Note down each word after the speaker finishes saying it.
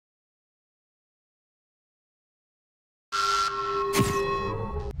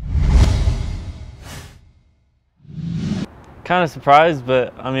Kind of surprised,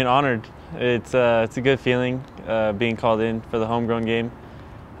 but I mean honored. It's a good feeling being called in for the homegrown game.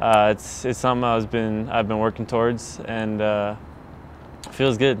 It's something I've been working towards, and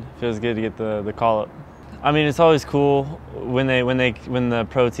feels good. Feels good to get the call up. I mean, it's always cool when the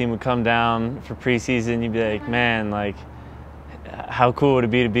pro team would come down for preseason. You'd be like, man, like how cool would it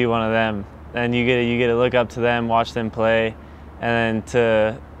be to be one of them? And you get to look up to them, watch them play, and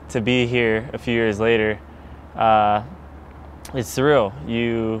then to be here a few years later, it's surreal.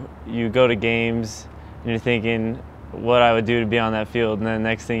 You go to games and you're thinking what I would do to be on that field, and then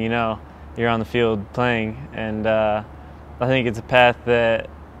next thing you know, you're on the field playing. And I think it's a path that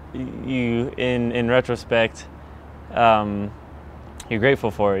you, in retrospect, you're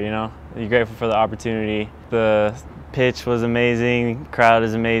grateful for it. You know, you're grateful for the opportunity. The pitch was amazing, crowd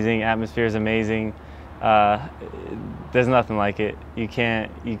is amazing, atmosphere is amazing. There's nothing like it. You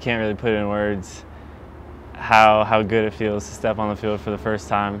can't really put it in words how good it feels to step on the field for the first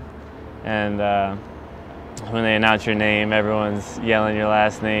time. And when they announce your name, everyone's yelling your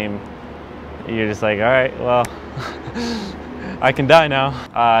last name. You're just like, all right, well, I can die now.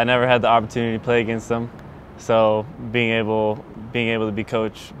 I never had the opportunity to play against them, so being able to be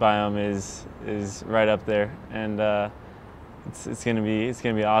coached by them is right up there, and it's gonna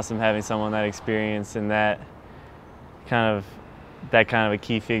be awesome having someone that experienced and that kind of a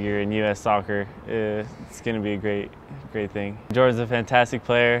key figure in U.S. soccer. It's gonna be a great thing. Jordan's a fantastic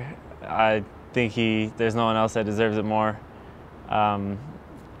player. I think there's no one else that deserves it more.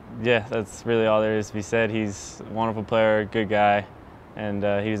 Yeah, that's really all there is to be said. He's a wonderful player, good guy, and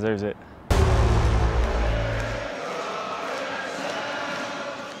he deserves it.